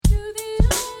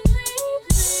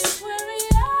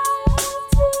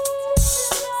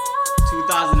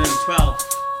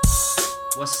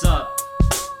What's up?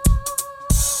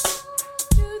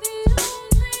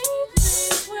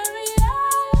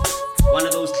 One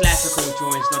of those classical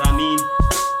joints, know what I mean?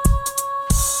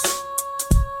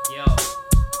 Yo,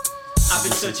 I've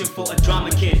been searching for a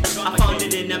drama kid. I found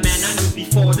it in a man I knew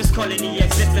before. This colony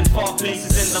exists in far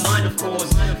places in the mind, of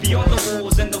course. Beyond the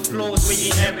walls and the floors we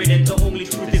inherited. The only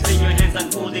truth is in your hands,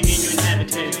 unfolding in your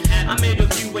inhabitant. I made of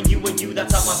you and you and you,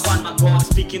 that's how I find my God.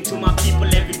 Speaking to my people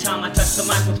every time I touch the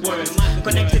mic with words.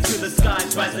 Connected to the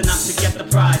skies, rising up to get the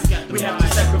prize. We have to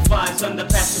sacrifice on the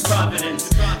path to providence.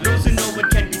 Those who know it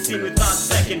can be seen without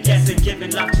second guessing.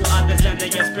 Giving love to others and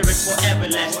their spirits forever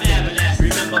lasting.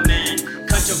 Remember man,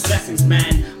 count your blessings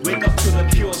man. Wake up to the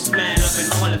pure smell of an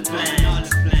olive plant.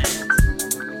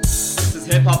 This is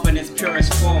hip hop in its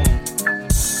purest form.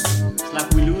 It's like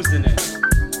we losing it.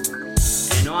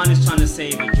 And no one is trying to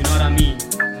save it, you know what I mean?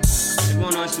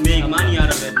 Everyone wants to make money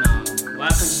out of it now. Why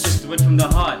can't you just do it from the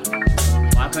heart?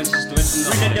 Why can't you just do it from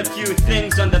the heart? We need a few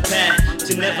things on the path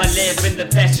to never live in the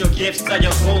past. Your gifts are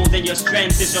your gold and your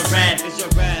strength is your wrath.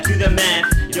 Do the math,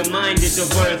 your mind is your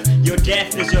worth. Your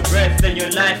death is your breath and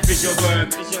your life is your work.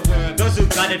 Those who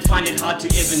got it find it hard to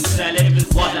even sell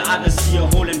it, while the others see a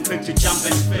hole and quick to jump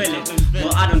and fill it.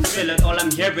 Well, I don't feel it, all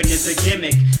I'm hearing is a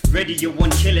gimmick. Radio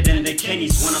won't kill it and the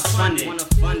Kennys wanna fund it.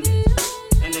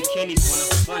 And the Kennys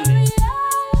wanna fund it.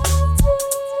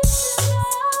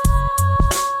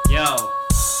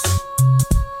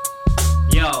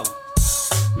 Yo,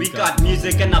 we got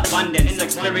music in abundance,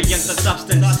 experience the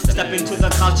substance. Step into the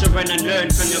culture and learn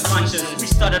from your conscience. We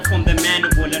started from the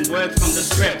manual and worked from the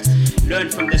script.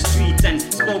 Learned from the streets and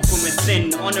spoke from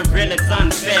within. On a real it's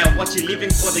unfair, what you leaving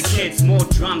for the kids. More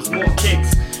drums, more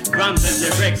kicks, drums and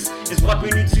lyrics is what we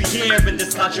need to hear in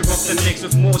this culture of the mix.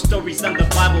 With more stories than the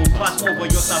Bible, pass over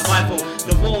your survival.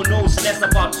 The world knows less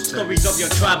about stories of your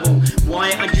travel.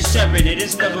 Why aren't you sharing it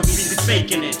instead of busy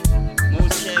faking it?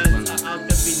 Most kids are out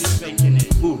there busy faking it.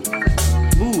 Boo,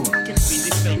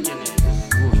 busy faking it.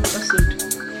 What's it?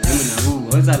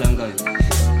 What's that long guy?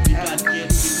 We got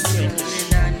kids busy faking it.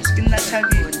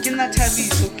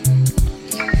 Kinathabiso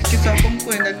ke tswa go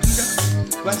mkwena tula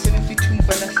ba se le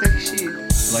fitumpa na section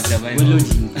What the Bible?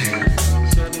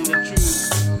 Showing the truth.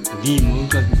 Dimo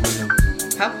utlwa ke bona.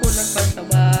 ha go la fa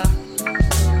ba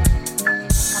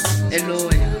a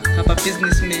lawyer kapa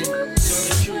businessman. Show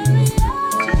the truth to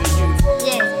the youth.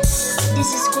 Yeah, this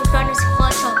is Kulkana's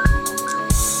Culture.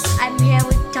 I'm here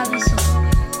with Tabiso.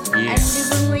 Yeah.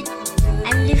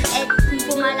 I'm live at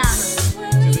Mpumalanga.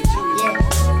 To the truth.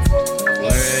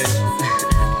 Yeah.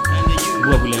 And the youth.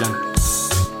 Bua bulelang.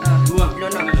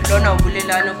 Lona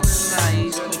ubulelana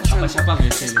khulumayo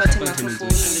isikhathi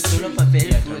microphone ngidolobha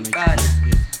vele kuqala.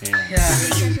 Yeah.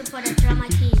 Searching for the drama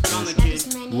kid. Drama kid.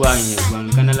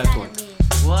 Buang kana la tot.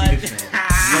 What?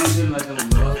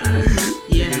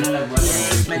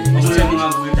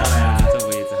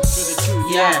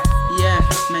 Yeah.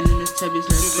 My name is Tabis.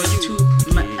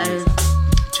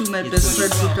 Two my best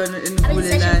friends in the I've been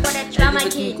searching for the drama I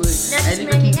kid.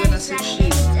 live in Ghana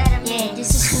section. Yeah, this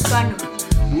is Kulkana.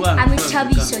 I'm with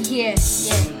Tabiso here.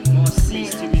 Yeah. More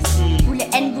seats to be seen.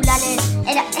 And Bulale.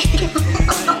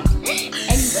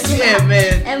 Yeah,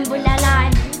 man. And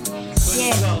Bulalan.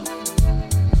 Yeah.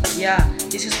 Yeah,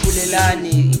 this is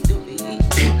Bulelani.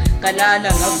 Kalala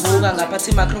ngavuka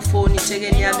ngaphatha microphone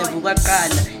ithekeni yami evuka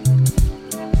qala.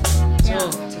 So,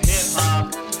 To hip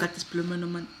hop. got this diploma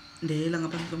noma ndela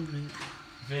ngaphambi komrate.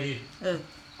 Very Eh.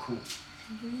 cool.